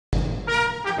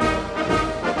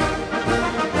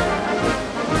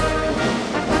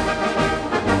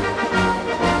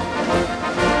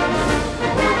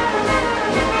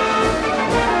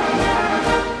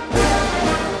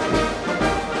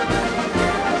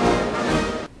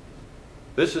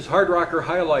This is Hardrocker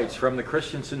Highlights from the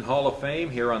Christensen Hall of Fame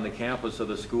here on the campus of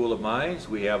the School of Mines.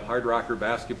 We have Hardrocker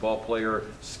basketball player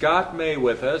Scott May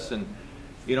with us, and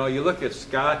you know, you look at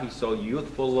Scott, he's so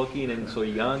youthful looking and so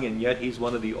young, and yet he's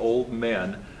one of the old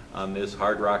men on this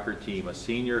Hardrocker team, a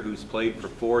senior who's played for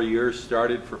 4 years,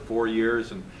 started for 4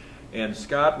 years, and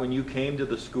Scott, when you came to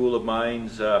the School of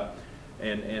Mines,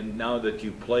 and now that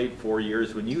you've played 4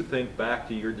 years, when you think back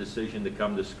to your decision to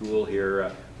come to school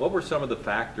here, what were some of the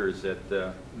factors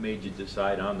that made you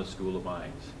decide on the School of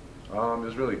Mines? It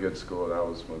was a really good school. That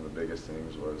was one of the biggest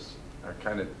things. Was I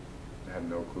kind of had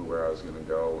no clue where I was going to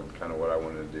go and kind of what I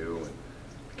wanted to do. And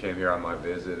came here on my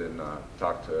visit and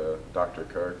talked to Dr.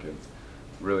 Kirk and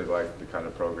really liked the kind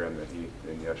of program that he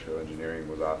in industrial engineering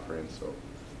was offering. So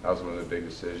that was one of the big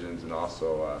decisions. And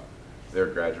also they were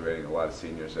graduating a lot of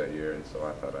seniors that year, and so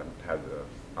I thought I had the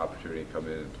opportunity to come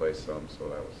in and play some. So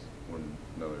that was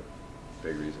another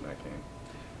big reason I came.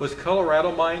 Was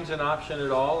Colorado Mines an option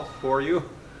at all for you?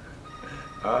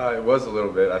 It was a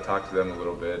little bit. I talked to them a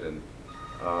little bit, and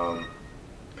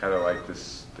kind of like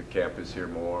the campus here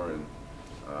more, and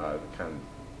kind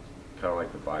of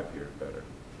like the vibe here better.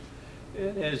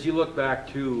 And as you look back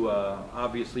to,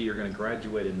 obviously you're going to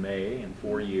graduate in May in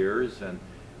 4 years,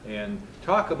 and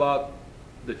talk about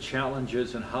the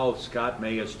challenges and how Scott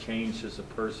May has changed as a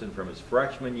person from his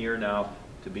freshman year now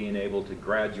to being able to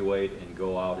graduate and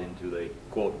go out into the,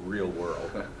 quote, real world.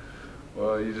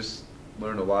 Well, you just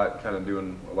learn a lot, kind of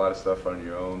doing a lot of stuff on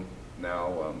your own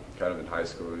now. Kind of in high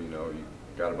school, you know, you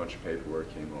got a bunch of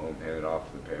paperwork, came home, handed off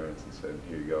to the parents and said,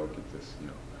 here you go, get this, you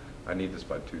know, I need this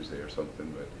by Tuesday or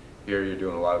something. But here you're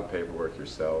doing a lot of the paperwork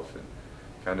yourself and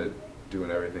kind of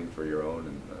doing everything for your own,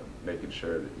 and making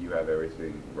sure that you have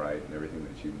everything right and everything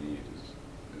that you need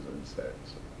is unset.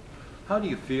 So. How do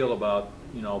you feel about,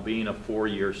 you know, being a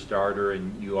 4-year starter,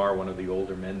 and you are one of the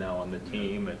older men now on the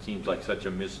team? It seems like such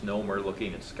a misnomer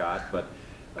looking at Scott, but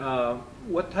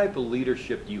what type of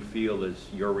leadership do you feel is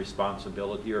your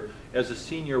responsibility? Or as a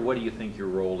senior, what do you think your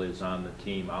role is on the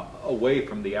team, away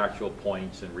from the actual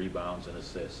points and rebounds and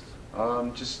assists?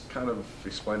 Just kind of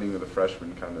explaining to the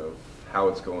freshmen kind of how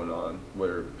it's going on,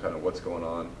 what's going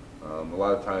on. A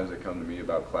lot of times they come to me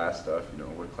about class stuff, you know,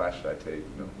 what class should I take,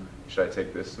 you know, should I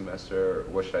take this semester, or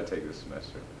what should I take this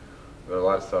semester? There are a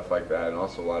lot of stuff like that, and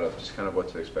also a lot of just kind of what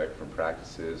to expect from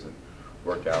practices and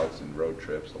workouts and road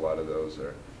trips. A lot of those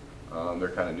are, they're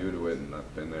kind of new to it, and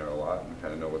I've been there a lot and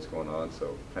kind of know what's going on,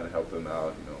 so kind of help them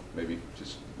out, you know, maybe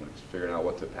just figuring out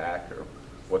what to pack or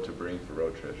what to bring for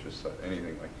road trips, just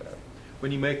anything like that.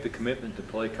 When you make the commitment to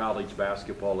play college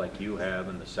basketball like you have,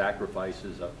 and the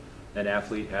sacrifices an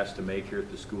athlete has to make here at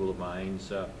the School of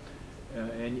Mines,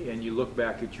 and you look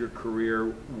back at your career,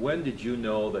 when did you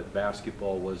know that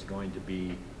basketball was going to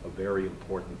be a very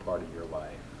important part of your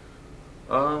life?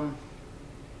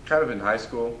 Kind of in high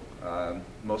school.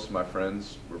 Most of my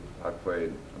friends I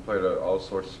played all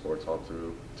sorts of sports all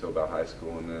through until about high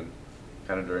school, and then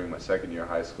kind of during my second year of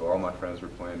high school, all my friends were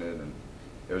playing it, and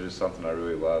it was just something I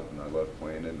really loved, and I loved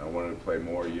playing it, and I wanted to play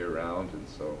more year-round, and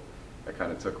so I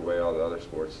kind of took away all the other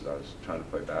sports. I was trying to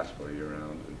play basketball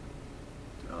year-round,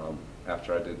 and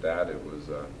after I did that, it was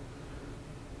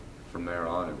from there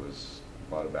on, it was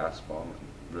a lot of basketball,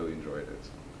 and really enjoyed it.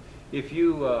 So. If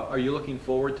you are you looking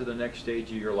forward to the next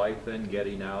stage of your life then,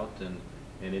 getting out and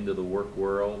into the work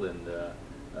world, and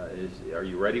are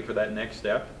you ready for that next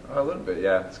step? A little bit,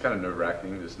 yeah. It's kind of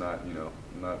nerve-wracking, just not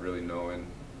really knowing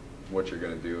what you're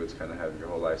going to do. It's kind of have your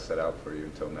whole life set out for you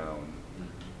until now, and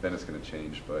then it's going to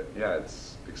change. But yeah,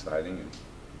 it's exciting, and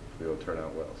it'll turn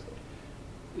out well. So.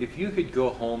 If you could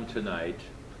go home tonight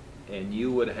and you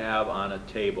would have on a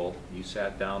table, you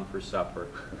sat down for supper,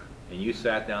 and you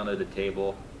sat down at a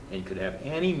table and could have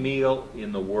any meal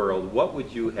in the world, what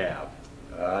would you have?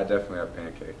 I definitely have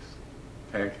pancakes.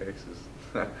 Pancakes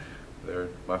is they're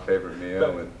my favorite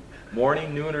meal. And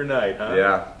morning, noon, or night, huh?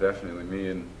 Yeah, definitely. Me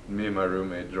and my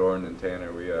roommate Jordan and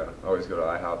Tanner, we always go to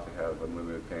IHOP to have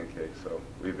unlimited pancakes. So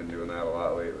we've been doing that a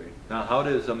lot lately. Now, how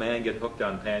does a man get hooked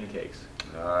on pancakes?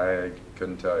 I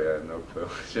couldn't tell you. I have no clue.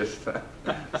 It's just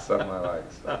something I like.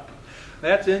 So.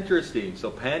 That's interesting. So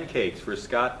pancakes for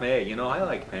Scott May. You know, I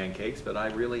like pancakes, but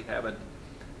I really haven't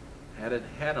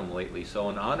had them lately. So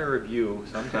in honor of you,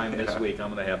 sometime this week,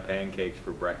 I'm going to have pancakes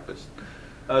for breakfast.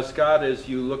 Scott, as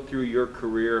you look through your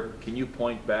career, can you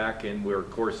point back, and where, of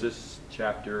course, this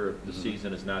chapter of the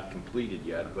season is not completed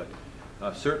yet, but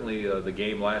certainly the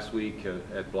game last week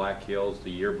at Black Hills,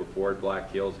 the year before at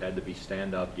Black Hills, had to be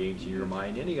standout games in your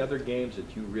mind. Any other games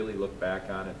that you really look back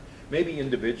on, and maybe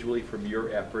individually from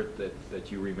your effort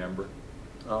that you remember?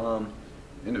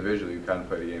 Individually, we kind of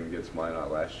played a game against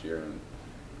Minot last year, and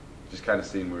just kind of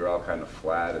seeing we were all kind of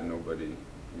flat and we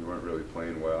weren't really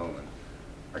playing well. And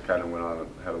I kind of went on and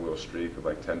had a little streak of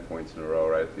like 10 points in a row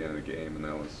right at the end of the game, and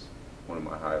that was one of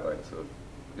my highlights of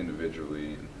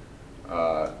individually. And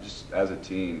just as a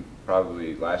team,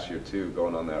 probably last year too,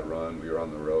 going on that run, we were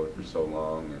on the road for so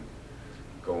long, and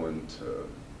going to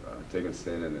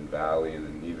Dickinson and then Valley and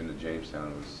then even to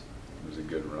Jamestown was a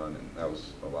good run, and that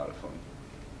was a lot of fun.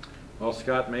 Well,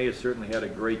 Scott May has certainly had a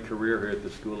great career here at the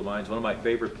School of Mines. One of my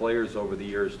favorite players over the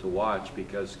years to watch,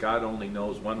 because Scott only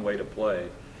knows one way to play,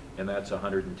 and that's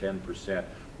 110%.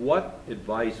 What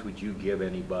advice would you give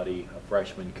anybody, a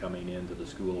freshman coming into the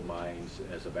School of Mines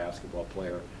as a basketball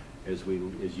player, as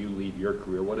you leave your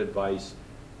career? What advice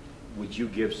would you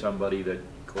give somebody that,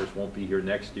 of course, won't be here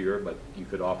next year, but you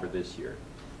could offer this year?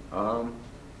 I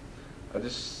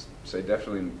just say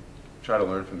definitely try to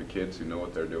learn from the kids who know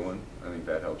what they're doing. I think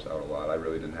that helps out a lot. I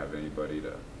really didn't have anybody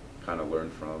to kind of learn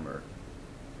from,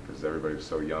 because everybody was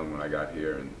so young when I got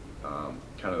here, and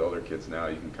kind of the older kids now,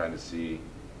 you can kind of see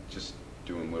just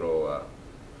doing little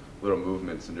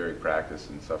movements and during practice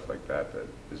and stuff like that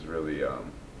is really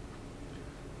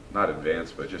not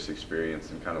advanced, but just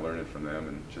experience, and kind of learning from them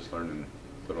and just learning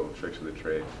little tricks of the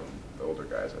trade from the older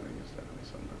guys. I think is definitely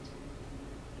something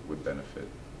that would benefit.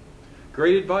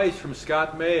 Great advice from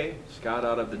Scott May. Scott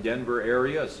out of the Denver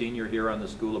area, a senior here on the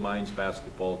School of Mines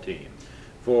basketball team.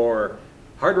 For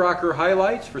Hardrocker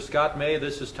highlights for Scott May,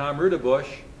 this is Tom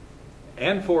Rudebusch,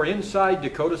 and for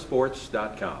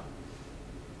InsideDakotaSports.com.